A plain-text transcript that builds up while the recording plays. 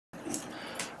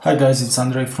Hi guys, it's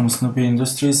Andrei from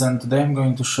SnoopyIndustries, and today I'm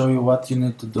going to show you what you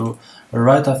need to do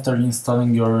right after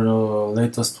installing your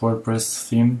latest WordPress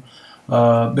theme.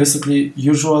 Basically,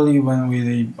 usually when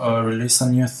we release a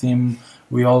new theme,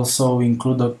 we also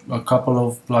include a couple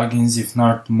of plugins, if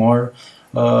not more.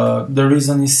 The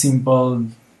reason is simple.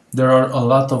 There are a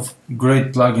lot of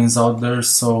great plugins out there,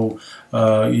 so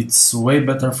it's way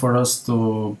better for us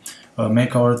to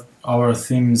make our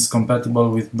themes compatible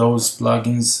with those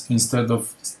plugins instead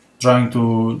of trying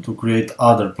to create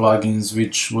other plugins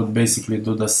which would basically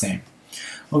do the same.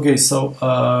 Okay, so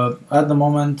at the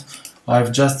moment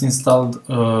I've just installed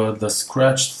the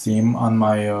Scratch theme on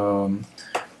my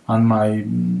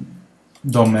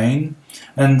domain,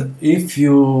 and if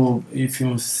you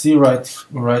see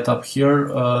right up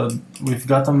here, we've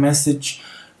got a message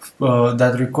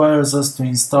that requires us to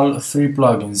install 3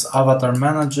 plugins: Avatar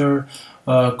Manager,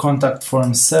 Contact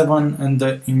Form 7, and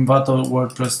the Envato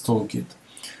WordPress Toolkit.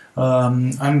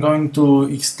 I'm going to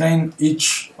explain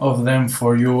each of them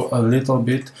for you a little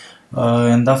bit,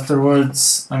 and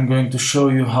afterwards I'm going to show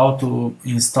you how to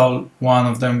install one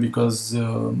of them, because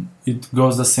it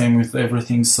goes the same with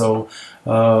everything, so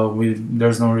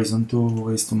there's no reason to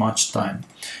waste too much time.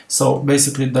 So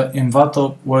basically, the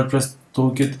Envato WordPress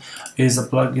Toolkit is a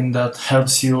plugin that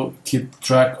helps you keep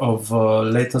track of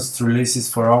latest releases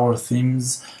for our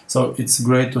themes, so it's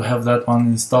great to have that one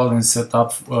installed and set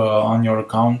up on your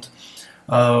account.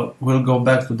 We'll go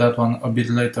back to that one a bit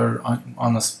later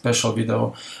on a special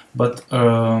video, but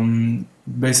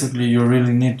basically you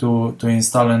really need to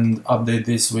install and update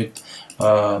this with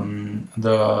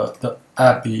the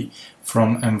API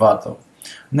from Envato.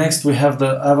 Next, we have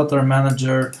the Avatar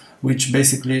Manager, which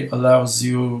basically allows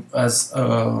you as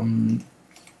an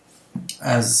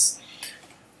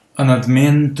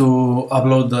admin to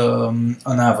upload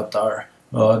an avatar.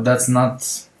 That's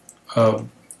not a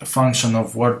function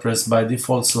of WordPress by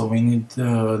default, so we need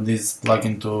this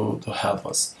plugin to help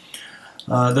us.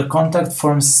 The Contact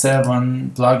Form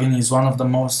 7 plugin is one of the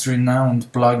most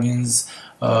renowned plugins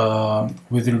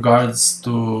with regards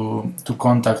to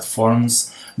contact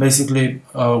forms. Basically,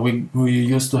 we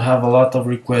used to have a lot of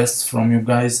requests from you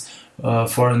guys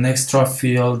for an extra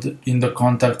field in the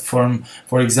contact form.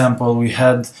 For example, we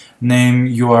had name,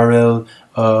 URL,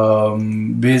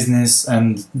 business,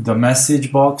 and the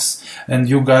message box, and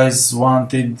you guys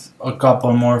wanted a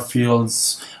couple more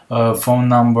fields, phone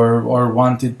number, or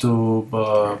wanted to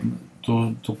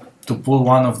pull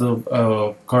one of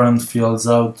the current fields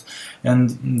out,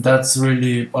 and that's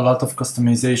really a lot of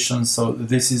customization. So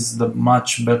this is the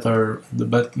much better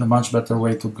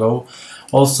way to go.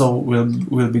 Also,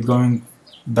 we'll be going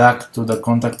back to the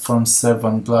Contact Form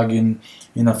 7 plugin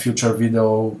in a future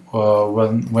video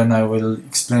when I will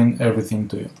explain everything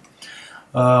to you.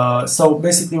 So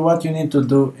basically, what you need to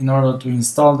do in order to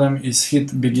install them is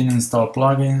hit Begin Install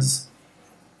Plugins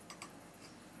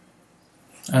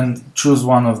and choose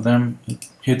one of them,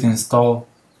 hit install,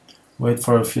 wait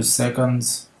for a few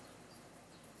seconds.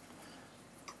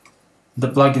 The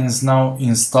plugin is now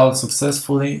installed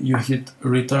successfully. You hit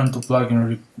return to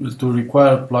plugin to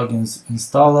require plugins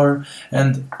installer,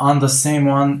 and on the same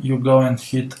one you go and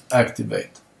hit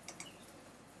activate.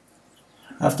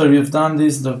 After you've done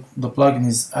this, the plugin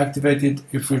is activated.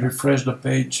 If we refresh the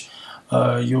page,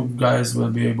 you guys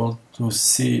will be able to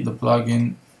see the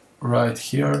plugin right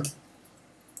here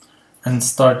and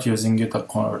start using it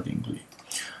accordingly.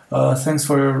 Thanks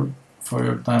for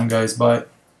your time, guys. Bye.